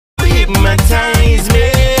Magnetize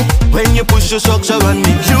me when you push the structure on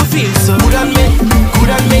me. You feel so good on me, good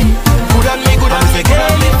on me, good on me, good on me.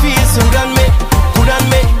 Girl, it feels so good on me, good on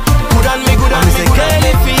me, good on me, good on me. Girl,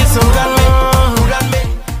 it feels so good on me, good on me,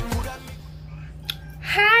 good on me.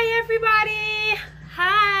 Hi everybody.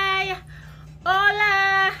 Hi.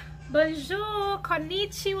 Hola. Bonjour.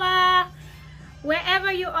 Konnichiwa.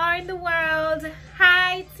 Wherever you are in the world,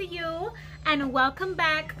 hi to you and welcome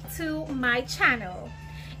back to my channel.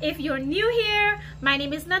 If you're new here, my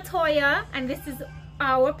name is Natoya and this is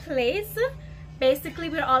our place. Basically,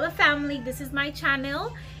 we're all a family. This is my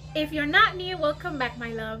channel. If you're not new, welcome back,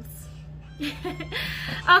 my loves.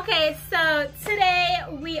 Okay, so today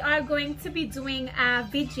we are going to be doing a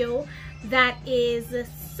video that is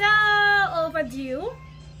so overdue.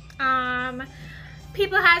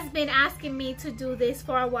 People has been asking me to do this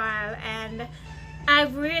for a while and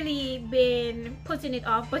I've really been putting it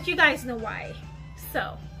off, but you guys know why.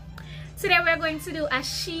 So today we're going to do a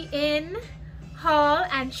Shein haul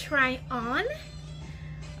and try on.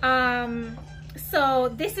 So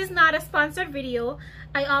this is not a sponsored video.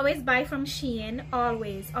 I always buy from Shein,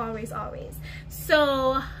 always.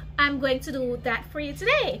 So I'm going to do that for you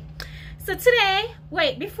today. So today,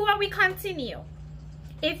 wait, before we continue,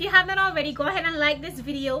 if you haven't already, go ahead and like this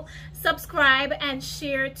video, subscribe and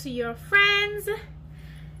share to your friends.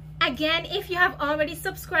 Again, if you have already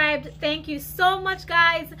subscribed, thank you so much,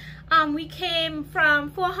 guys. We came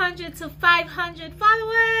from 400 to 500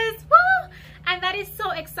 followers. Woo! And that is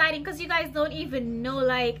so exciting because you guys don't even know,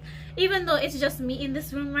 like, even though it's just me in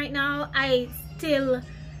this room right now, I still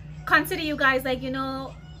consider you guys, like, you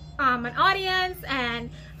know, an audience,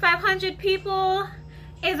 and 500 people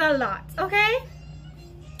is a lot, okay?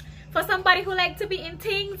 For somebody who like to be in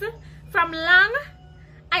things from long,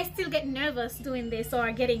 I still get nervous doing this or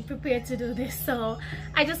getting prepared to do this. So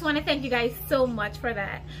I just want to thank you guys so much for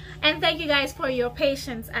that, and thank you guys for your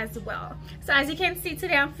patience as well. So as you can see,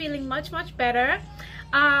 today I'm feeling much better,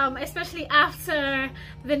 especially after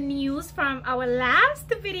the news from our last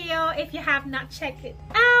video. If you have not checked it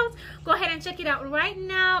out, go ahead and check it out right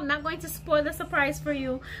now. I'm not going to spoil the surprise for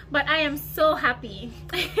you, but I am so happy.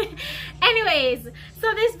 Anyways,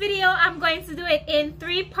 so this video I'm going to do it in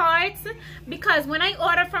 3 parts because when I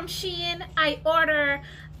order from Shein, I order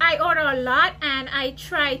a lot and I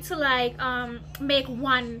try to like make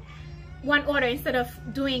one order instead of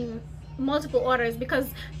doing multiple orders,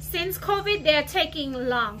 because since COVID they're taking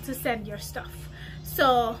long to send your stuff.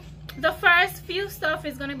 So the first few stuff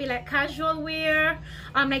is gonna be like casual wear,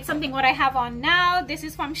 like something what I have on now. This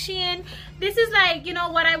is from Shein. This is like, you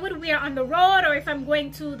know, what I would wear on the road or if I'm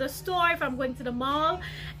going to the store, if I'm going to the mall.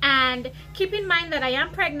 And keep in mind that I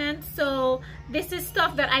am pregnant, so this is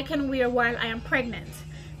stuff that I can wear while I am pregnant.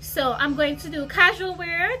 So I'm going to do casual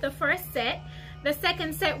wear, the first set. The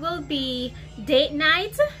second set will be date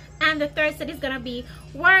night, and the third set is gonna be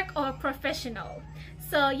work or professional.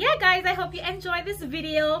 So yeah, guys, I hope you enjoy this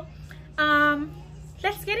video.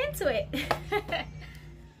 Let's get into it.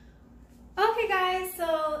 Okay, guys,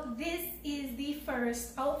 so this is the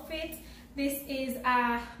first outfit. This is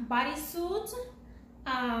a bodysuit,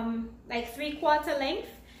 like 3/4 length.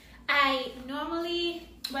 I normally,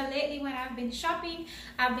 well, lately when I've been shopping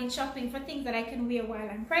for things that I can wear while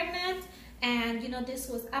I'm pregnant. And you know, this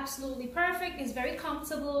was absolutely perfect. It's very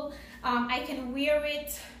comfortable. I can wear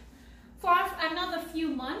it for another few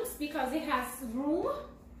months because it has room.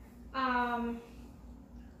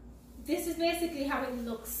 This is basically how it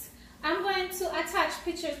looks. I'm going to attach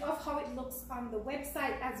pictures of how it looks on the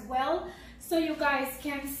website as well, so you guys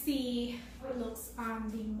can see how it looks on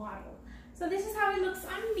the model. So this is how it looks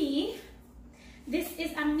on me. This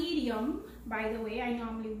is a medium, by the way. I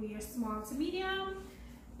normally wear small to medium,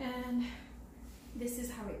 and this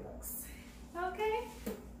is how it looks. Okay.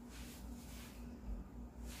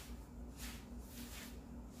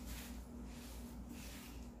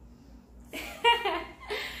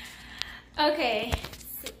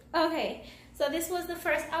 Okay, so this was the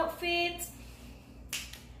first outfit.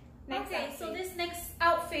 So this next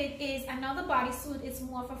outfit is another bodysuit. It's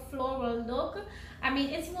more of a floral look. I mean,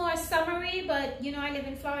 it's more summery, but you know, I live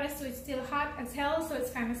in Florida, so it's still hot as hell, so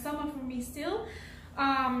it's kind of summer for me still.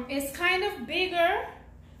 It's kind of bigger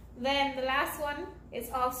than the last one.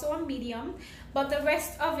 It's also a medium, but the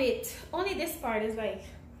rest of it, only this part is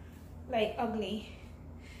like ugly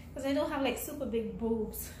because I don't have like super big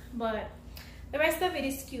boobs, but the rest of it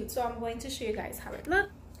is cute. So I'm going to show you guys how it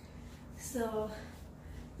looks. So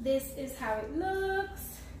this is how it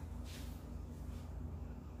looks.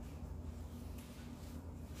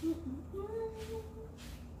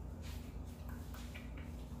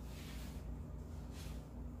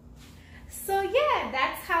 So yeah,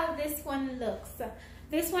 that's how this looks.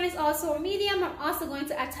 This one is also a medium. I'm also going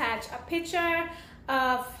to attach a picture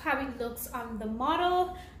of how it looks on the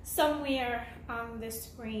model somewhere on the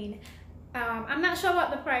screen. I'm not sure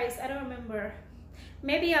about the price. I don't remember.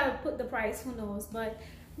 Maybe I'll put the price, who knows. But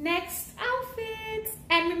next outfit,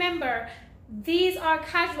 and remember, these are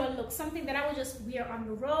casual looks, something that I would just wear on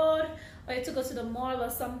the road or to go to the mall or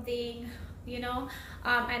something, you know.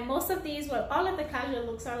 And most of these, well, all of the casual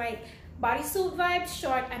looks are like bodysuit vibes,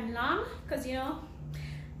 short and long, because you know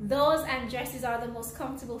those and dresses are the most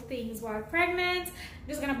comfortable things while pregnant. I'm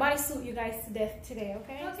just gonna bodysuit you guys to death today,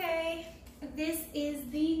 okay? This is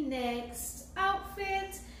the next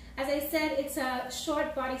outfit. As I said, it's a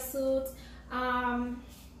short bodysuit.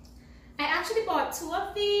 I actually bought two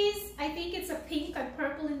of these. I think it's a pink and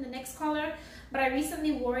purple in the next color, but I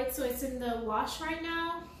recently wore it, so it's in the wash right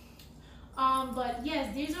now. But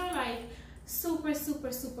yes, these are like super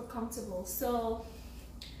comfortable. So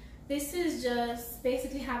this is just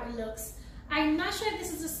basically how it looks. I'm not sure if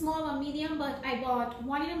this is a small or medium, but I bought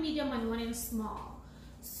one in a medium and one in a small.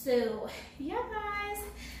 So yeah guys,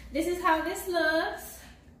 this is how this looks.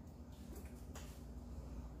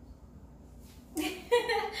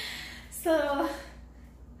 So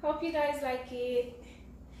hope you guys like it.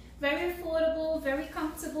 Very affordable, very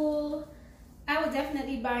comfortable. I would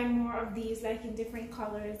definitely buy more of these, like in different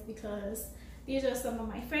colors, because these are some of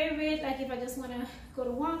my favorite. Like if I just want to go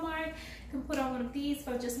to Walmart, I can put on one of these. If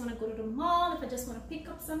I just want to go to the mall, if I just want to pick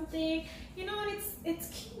up something, you know, it's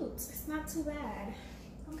cute. It's not too bad.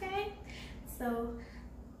 Okay, so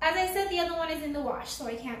as I said, the other one is in the wash, so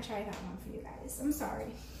I can't try that one for you guys. I'm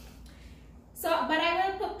sorry. So, but I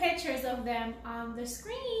will put pictures of them on the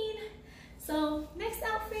screen. So next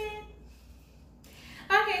outfit.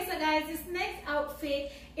 Okay, so guys, this next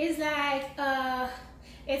outfit is like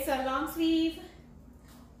it's a long sleeve,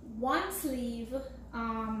 one sleeve,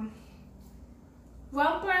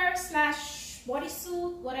 romper slash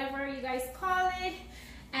bodysuit, whatever you guys call it.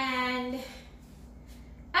 And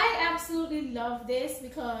I absolutely love this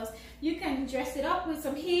because you can dress it up with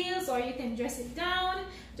some heels, or you can dress it down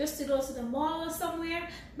just to go to the mall or somewhere.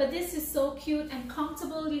 But this is so cute and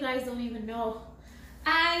comfortable, you guys don't even know.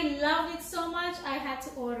 I love it so much, I had to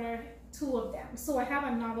order two of them. So I have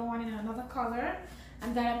another one in another color,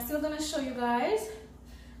 and that I'm still gonna show you guys.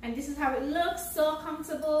 And this is how it looks. So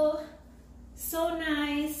comfortable, so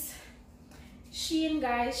nice. Shein,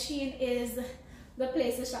 guys, Shein is the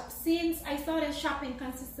place to shop. Since I started shopping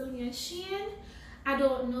consistently on Shein, I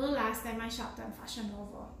don't know last time I shopped on Fashion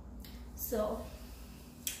Nova. So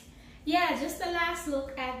yeah, just a last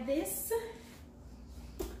look at this.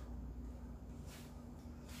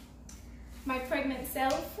 My pregnant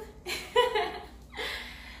self.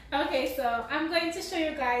 Okay, so I'm going to show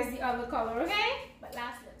you guys the other color, okay? But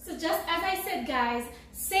last look. So just as I said, guys,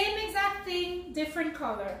 same exact thing, different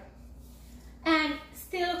color, and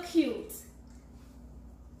still cute.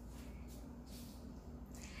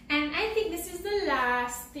 And I think this is the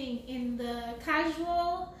last thing in the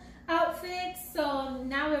casual outfit. So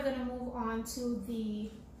now we're gonna move on to the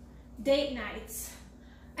date nights.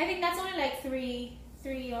 I think that's only like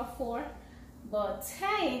three or four, but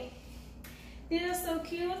hey, these are so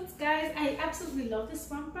cute, guys. I absolutely love this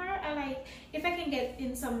romper. I like, if I can get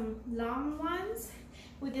in some long ones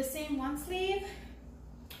with the same one sleeve,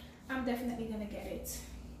 I'm definitely gonna get it.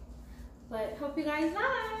 But hope you guys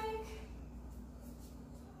like.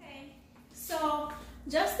 So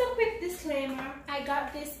just a quick disclaimer, I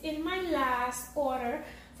got this in my last order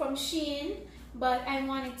from Shein, but I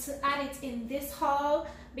wanted to add it in this haul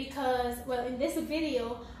because, well, in this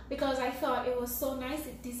video, because I thought it was so nice.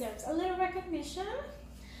 It deserves a little recognition.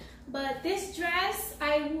 But this dress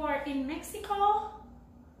I wore in Mexico.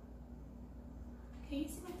 Can you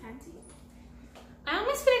see my panties? I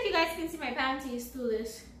almost feel like you guys can see my panties through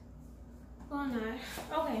this. Oh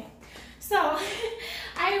no. Okay. So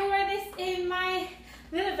I wore this in my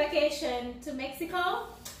little vacation to Mexico.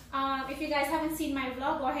 If you guys haven't seen my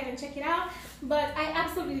vlog, go ahead and check it out. But I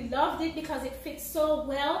absolutely loved it because it fits so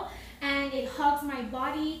well and it hugs my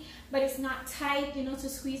body, but it's not tight, you know, to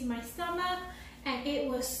squeeze my stomach. And it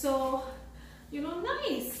was so, you know,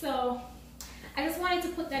 nice. So I just wanted to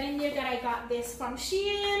put that in there, that I got this from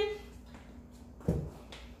Shein,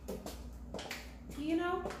 you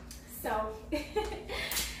know. So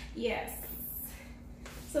yes,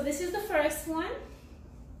 so this is the first one.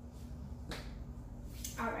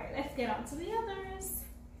 All right, let's get on to the others.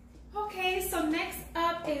 Okay, so next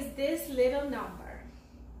up is this little number.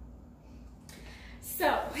 So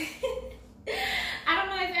I don't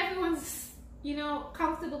know if everyone's, you know,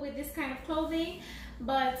 comfortable with this kind of clothing,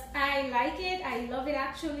 but I like it. I love it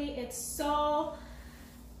actually. It's so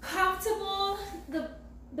comfortable.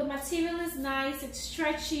 material is nice, it's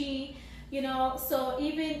stretchy, you know, so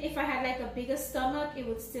even if I had like a bigger stomach, it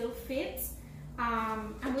would still fit.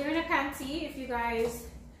 I'm wearing a panty, if you guys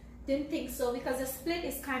didn't think so, because the split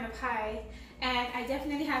is kind of high, and I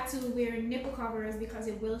definitely had to wear nipple covers because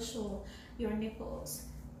it will show your nipples.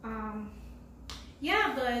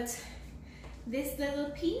 Yeah, but this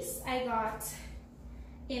little piece I got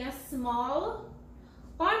in a small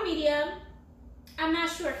or medium. I'm not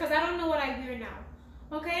sure because I don't know what I wear now.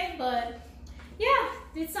 Okay, but yeah,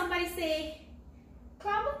 did somebody say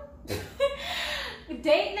club?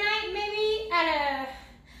 Date night maybe at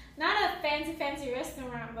a, not a fancy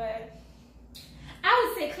restaurant, but I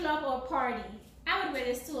would say club or party. I would wear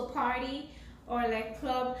this to a party or like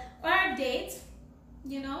club or a date,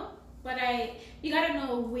 you know, but you gotta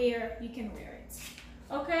know where you can wear it.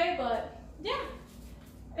 Okay, but yeah,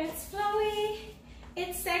 it's flowy,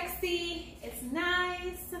 it's sexy, it's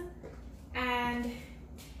nice, and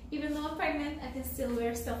even though I'm pregnant, I can still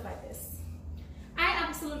wear stuff like this. I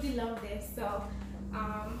absolutely love this, so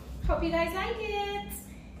hope you guys like it.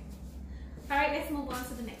 All right, let's move on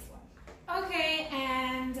to the next one. Okay,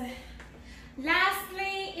 and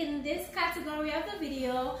lastly in this category of the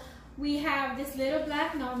video, we have this little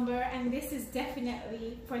black number, and this is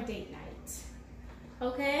definitely for date night.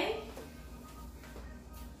 Okay?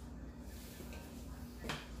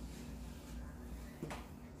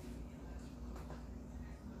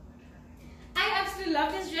 I absolutely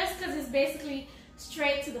love this dress because it's basically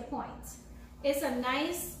straight to the point. It's a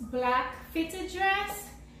nice black fitted dress.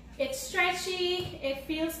 It's stretchy, it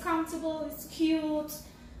feels comfortable, it's cute.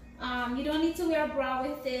 You don't need to wear a bra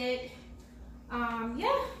with it.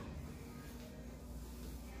 Yeah.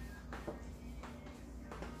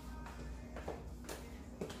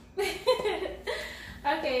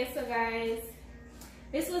 Okay, so guys,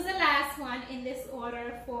 this was the last one in this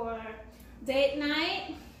order for date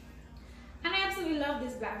night, and I absolutely love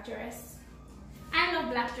this black dress. I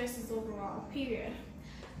love black dresses overall, period.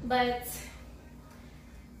 But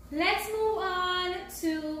let's move on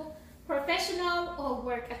to professional or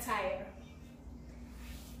work attire.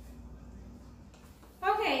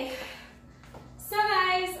 Okay, so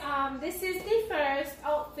guys, this is the first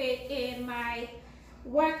outfit in my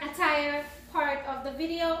work attire part of the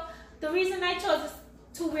video. The reason I chose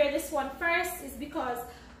to wear this one first is because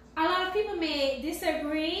a lot of people may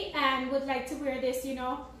disagree and would like to wear this, you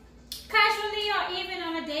know, casually or even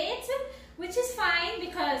on a date, which is fine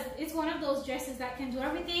because it's one of those dresses that can do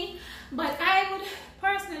everything. But I would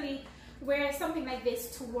personally wear something like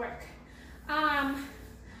this to work.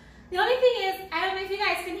 The only thing is, I don't know if you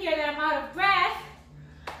guys can hear that I'm out of breath,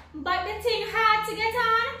 but the thing hard to get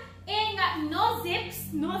on. Ain't got no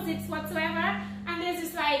zips whatsoever, and there's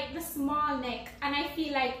just like the small neck, and I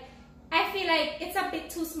feel like it's a bit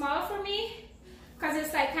too small for me because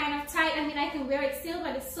it's like kind of tight. I mean, I can wear it still,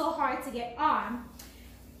 but it's so hard to get on.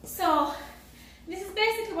 So this is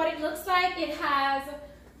basically what it looks like. It has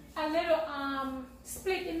a little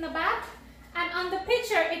split in the back, and on the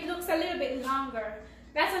picture it looks a little bit longer.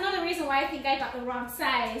 That's another reason why I think I got the wrong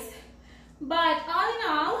size. But all in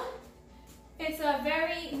all, it's a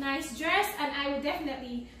very nice dress, and I will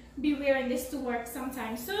definitely be wearing this to work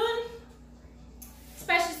sometime soon,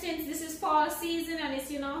 especially since this is fall season and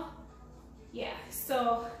it's, you know, yeah.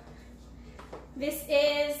 So this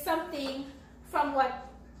is something from what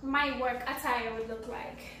my work attire would look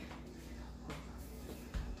like.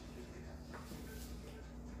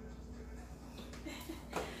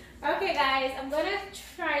 Okay guys, I'm gonna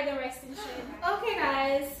try the rest and show you. Okay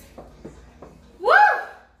guys, woo!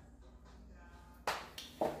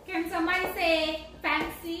 Can somebody say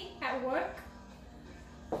fancy at work?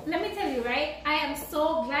 Let me tell you, right? I am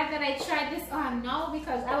so glad that I tried this on now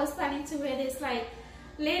because I was planning to wear this like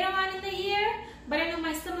later on in the year, but I know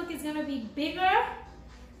my stomach is gonna be bigger,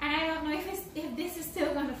 and I don't know if this is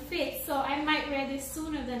still gonna fit, so I might wear this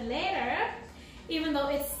sooner than later, even though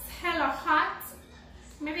it's hella hot.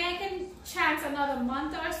 Maybe I can chance another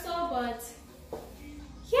month or so, but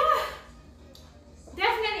yeah.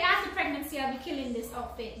 Definitely after pregnancy, I'll be killing this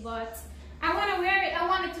outfit, but I want to wear it. I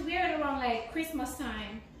wanted to wear it around like Christmas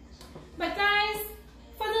time. But guys,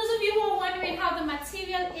 for those of you who are wondering how the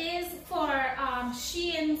material is for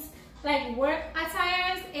Shein's like work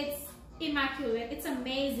attires, it's immaculate. It's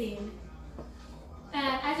amazing. And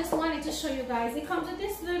I just wanted to show you guys. It comes with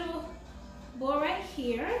this little bow right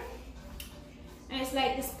here, and it's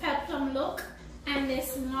like this peplum look and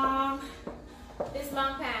this long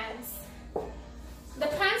pants. The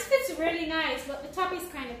pants fits really nice, but the top is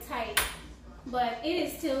kind of tight. But it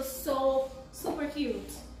is still so super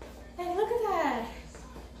cute. And look at that.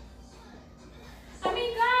 I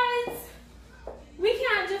mean, guys, we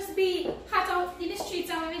can't just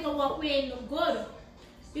wearing look good.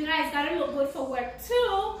 You guys gotta look good for work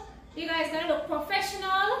too. You guys gotta look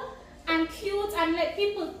professional and cute and let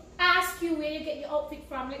people ask you where you get your outfit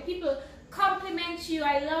from. Let people compliment you.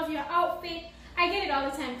 I love your outfit. I get it all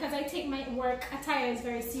the time because I take my work attire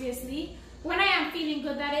very seriously. When I am feeling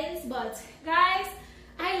good, that is. But guys,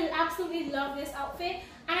 I absolutely love this outfit.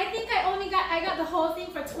 And I think I got the whole thing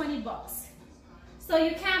for 20 bucks. So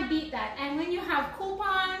you can't beat that. And when you have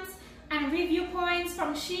coupons and review points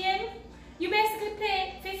from Shein, you basically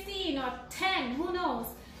pay 15 or 10, who knows.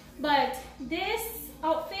 But this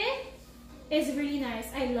outfit is really nice.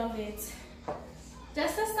 I love it.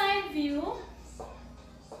 Just a side view.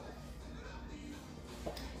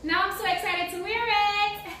 Now I'm so excited to wear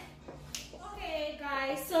it. Okay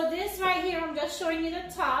guys, so this right here, I'm just showing you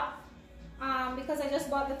the top. Because I just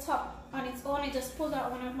bought the top on its own. I just pulled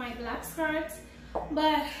out one of my black skirts.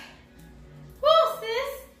 But, whoa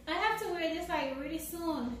sis, I have to wear this like really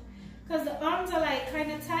soon. Because the arms are like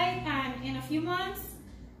kind of tight, and in a few months,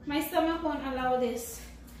 my stomach won't allow this.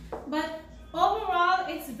 But overall,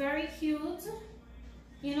 it's very cute.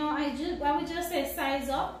 You know, I would just say size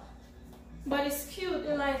up. But it's cute.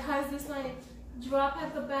 It like has this like drop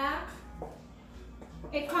at the back.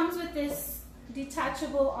 It comes with this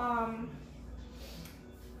detachable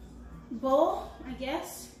bow, I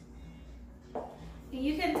guess. And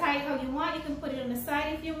you can tie it how you want. You can put it on the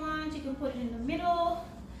side if you want. You can put it in the middle.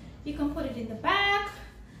 You can put it in the back.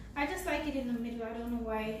 I just like it in the middle. I don't know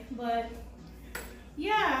why, but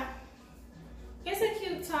yeah, it's a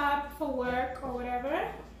cute top for work or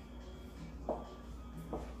whatever.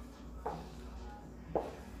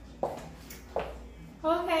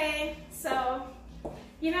 Okay, so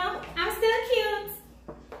you know, I'm still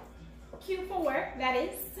cute for work, that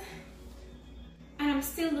is, and I'm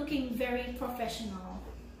still looking very professional.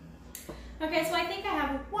 Okay, so I think I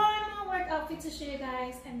have one more work outfit to show you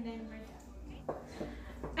guys, and then we're done.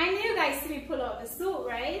 I knew you guys see me pull out the suit,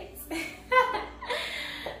 right?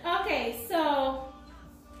 Okay, so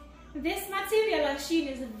this material on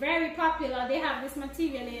Shein is very popular. They have this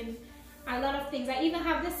material in a lot of things. I even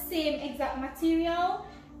have the same exact material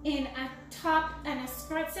in a top and a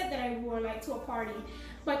skirt set that I wore like to a party.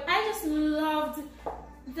 But I just loved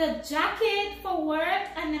the jacket for work,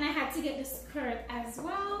 and then I had to get the skirt as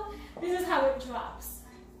well. This is how it drops.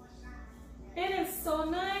 It is so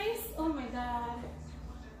nice. Oh my god.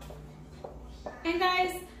 And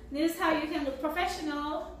guys, this is how you can look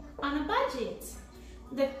professional on a budget.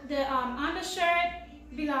 The undershirt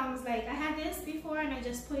belongs, like, I had this before and I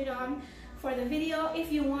just put it on for the video.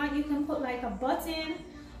 If you want, you can put like a button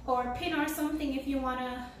or a pin or something if you want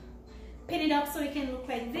to pin it up so it can look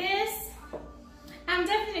like this. I'm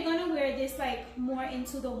definitely going to wear this like more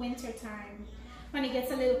into the winter time when it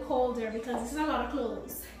gets a little colder, because it's a lot of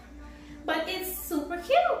clothes. But it's super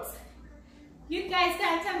cute. You guys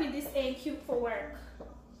can't tell me this ain't cute for work.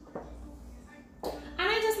 And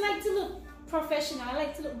I just like to look professional. I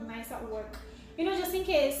like to look nice at work. You know, just in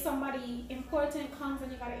case somebody important comes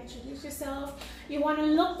and you gotta introduce yourself. You want to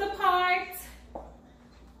look the part.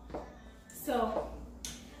 So,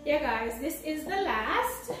 yeah guys, this is the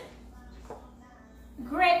last.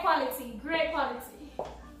 Great quality, great quality.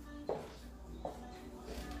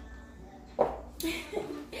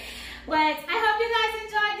 But I hope you guys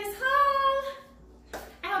enjoyed this haul.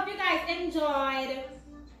 I hope you guys enjoyed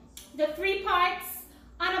the 3 parts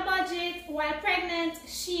on a budget while pregnant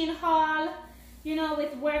Shein haul, you know,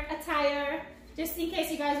 with work attire. Just in case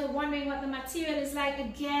you guys were wondering what the material is like,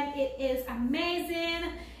 again, it is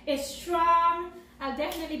amazing. It's strong. I'll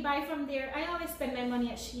definitely buy from there. I always spend my money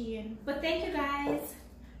at Shein. But thank you guys.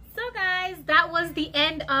 So guys, that was the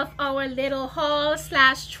end of our little haul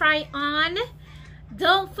 / try on.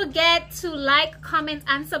 Don't forget to like, comment,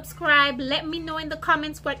 and subscribe. Let me know in the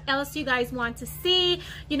comments what else you guys want to see.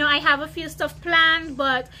 You know, I have a few stuff planned,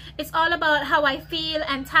 but it's all about how I feel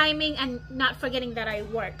and timing, and not forgetting that I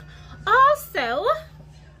work. Also,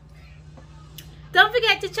 don't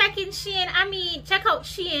forget to check out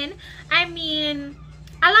Shein. I mean,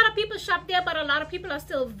 a lot of people shop there, but a lot of people are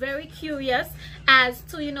still very curious as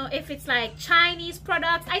to, you know, if it's like Chinese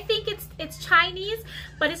products. I think it's Chinese,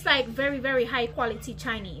 but it's like very, very high quality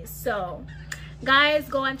Chinese. So guys,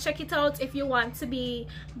 go and check it out if you want to be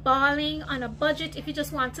balling on a budget. If you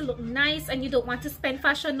just want to look nice and you don't want to spend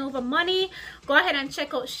Fashion Nova money, go ahead and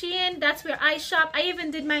check out Shein. That's where I shop. I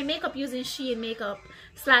even did my makeup using Shein makeup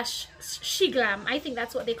 / Sheglam. I think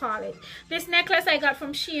that's what they call it. This necklace I got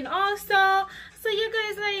from Shein also. So you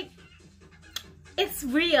guys, like, it's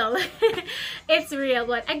real. It's real.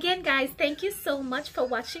 But again, guys, thank you so much for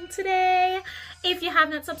watching today. If you have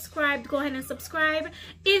not subscribed, go ahead and subscribe.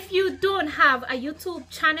 If you don't have a YouTube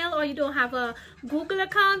channel or you don't have a Google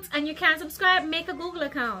account and you can't subscribe, make a Google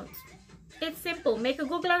account. It's simple. Make a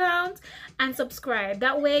Google account and subscribe.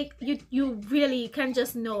 That way you really can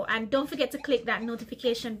just know. And don't forget to click that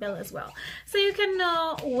notification bell as well, so you can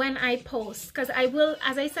know when I post, because I will,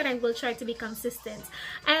 as I said, I will try to be consistent.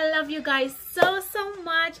 I love you guys so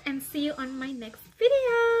much, and see you on my next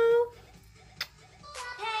video.